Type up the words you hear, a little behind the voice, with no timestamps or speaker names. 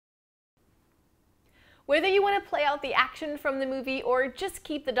Whether you want to play out the action from the movie or just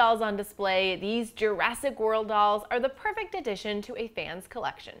keep the dolls on display, these Jurassic World dolls are the perfect addition to a fan's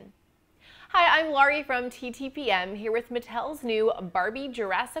collection. Hi, I'm Laurie from TTPM, here with Mattel's new Barbie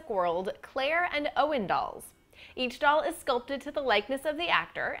Jurassic World Claire and Owen dolls. Each doll is sculpted to the likeness of the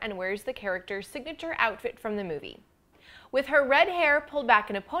actor and wears the character's signature outfit from the movie. With her red hair pulled back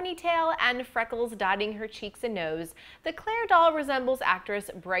in a ponytail and freckles dotting her cheeks and nose, the Claire doll resembles actress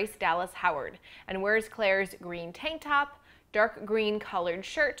Bryce Dallas Howard and wears Claire's green tank top, dark green colored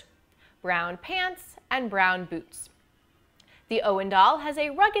shirt, brown pants, and brown boots. The Owen doll has a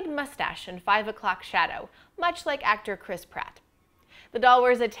rugged mustache and 5 o'clock shadow, much like actor Pratt. The doll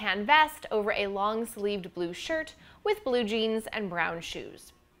wears a tan vest over a long-sleeved blue shirt with blue jeans and brown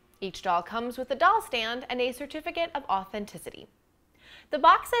shoes. Each doll comes with a doll stand and a certificate of authenticity. The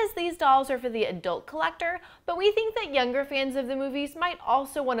box says these dolls are for the adult collector, but we think that younger fans of the movies might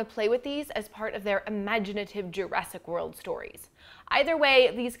also want to play with these as part of their imaginative Jurassic World stories. Either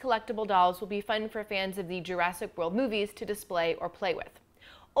way, these collectible dolls will be fun for fans of the Jurassic World movies to display or play with.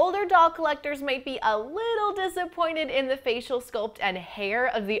 Older doll collectors might be a little disappointed in the facial sculpt and hair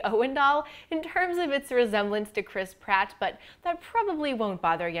of the Owen doll in terms of its resemblance to Pratt, but that probably won't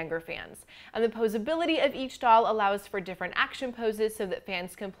bother younger fans. And the posability of each doll allows for different action poses so that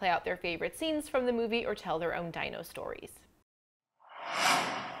fans can play out their favorite scenes from the movie or tell their own dino stories.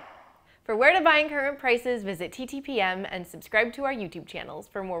 For where to buy and current prices, visit TTPM and subscribe to our YouTube channels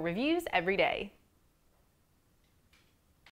for more reviews every day.